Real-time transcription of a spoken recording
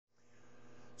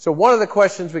So one of the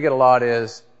questions we get a lot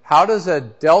is, how does a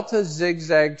delta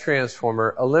zigzag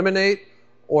transformer eliminate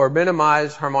or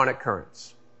minimize harmonic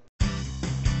currents?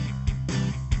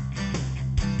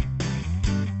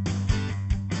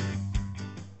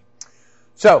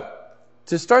 So,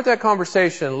 to start that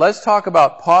conversation, let's talk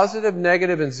about positive,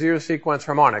 negative, and zero sequence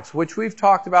harmonics, which we've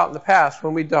talked about in the past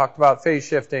when we talked about phase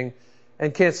shifting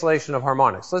and cancellation of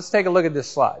harmonics. Let's take a look at this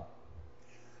slide.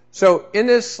 So, in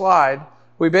this slide,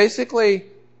 we basically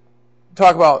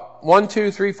talk about 1,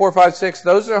 2, 3, 4, 5, 6.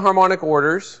 Those are harmonic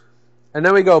orders. And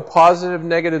then we go positive,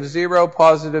 negative, 0,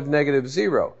 positive, negative,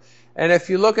 0. And if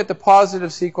you look at the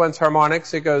positive sequence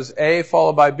harmonics, it goes A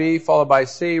followed by B followed by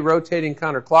C, rotating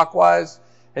counterclockwise.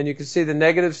 And you can see the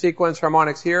negative sequence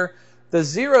harmonics here. The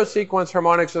zero sequence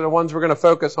harmonics are the ones we're going to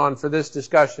focus on for this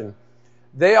discussion.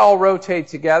 They all rotate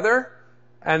together,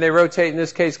 and they rotate, in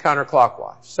this case,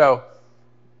 counterclockwise. So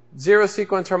zero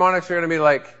sequence harmonics are going to be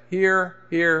like here,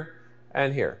 here,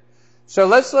 and here. So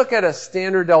let's look at a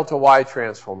standard delta Y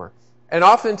transformer. And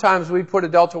oftentimes we put a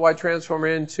delta Y transformer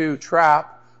in to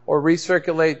trap or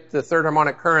recirculate the third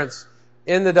harmonic currents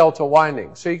in the delta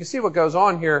winding. So you can see what goes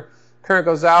on here. Current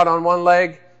goes out on one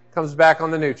leg, comes back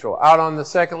on the neutral. Out on the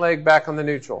second leg, back on the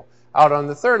neutral. Out on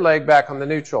the third leg, back on the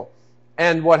neutral.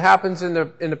 And what happens in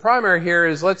the primary here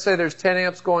is, let's say there's 10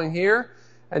 amps going here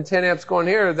and 10 amps going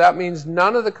here. That means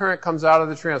none of the current comes out of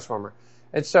the transformer.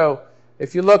 And so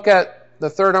if you look at the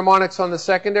third harmonics on the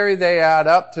secondary, they add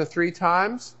up to 3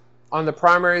 times. On the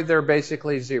primary, they're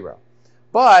basically 0.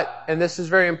 But, and this is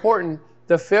very important,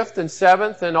 the fifth and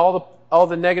seventh and all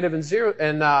the negative and zero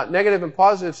and negative and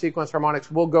positive sequence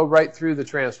harmonics will go right through the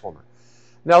transformer.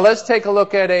 Now let's take a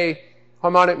look at a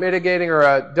harmonic mitigating or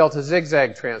a delta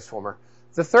zigzag transformer.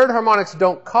 The third harmonics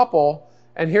don't couple,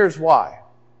 and here's why.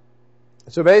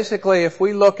 So basically, if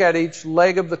we look at each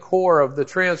leg of the core of the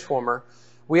transformer,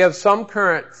 we have some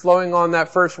current flowing on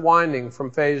that first winding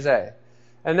from phase A.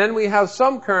 And then we have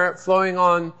some current flowing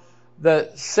on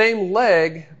the same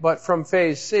leg, but from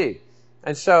phase C.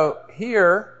 And so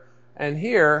here and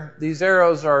here, these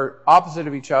arrows are opposite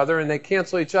of each other, and they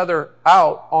cancel each other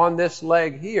out on this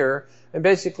leg here, and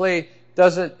basically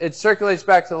it circulates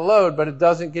back to the load, but it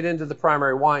doesn't get into the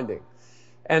primary winding.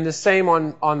 And the same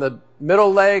on the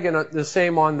middle leg, and the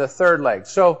same on the third leg.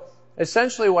 So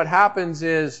essentially what happens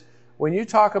is, when you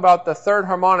talk about the third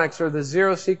harmonics or the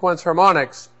zero sequence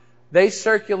harmonics, they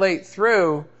circulate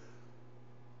through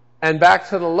and back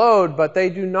to the load, but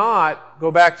they do not go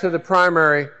back to the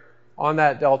primary on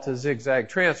that delta zigzag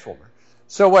transformer.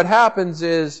 So what happens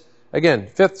is, again,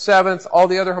 fifth, seventh, all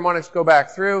the other harmonics go back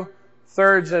through,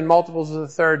 thirds and multiples of the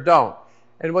third don't.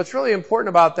 And what's really important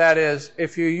about that is,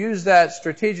 if you use that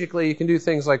strategically, you can do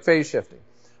things like phase shifting.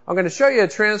 I'm going to show you a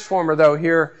transformer, though,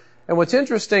 here. And what's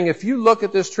interesting, if you look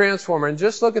at this transformer and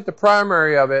just look at the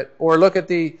primary of it, or look at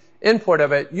the input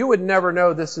of it, you would never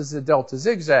know this is a delta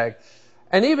zigzag.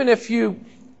 And even if you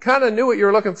kind of knew what you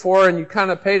were looking for and you kind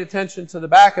of paid attention to the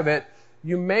back of it,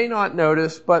 you may not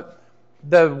notice, but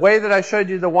the way that I showed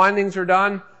you the windings are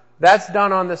done, that's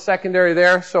done on the secondary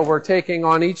there. So we're taking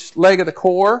on each leg of the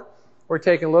core, we're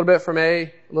taking a little bit from A,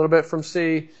 a little bit from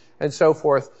C, and so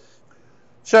forth.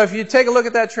 So if you take a look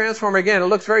at that transformer again, it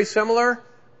looks very similar,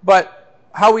 but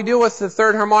how we deal with the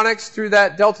third harmonics through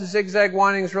that delta zigzag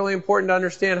winding is really important to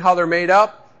understand how they're made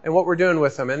up and what we're doing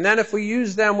with them. And then if we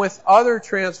use them with other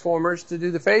transformers to do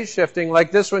the phase shifting,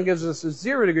 like this one gives us a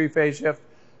 0 degree phase shift,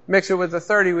 mix it with a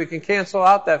 30, we can cancel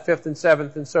out that fifth and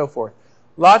seventh and so forth.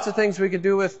 Lots of things we could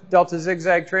do with delta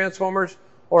zigzag transformers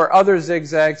or other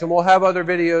zigzags, and we'll have other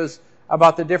videos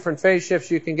about the different phase shifts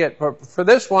you can get. But for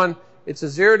this one, it's a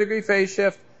 0 degree phase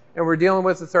shift, and we're dealing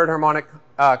with the third harmonic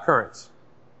currents.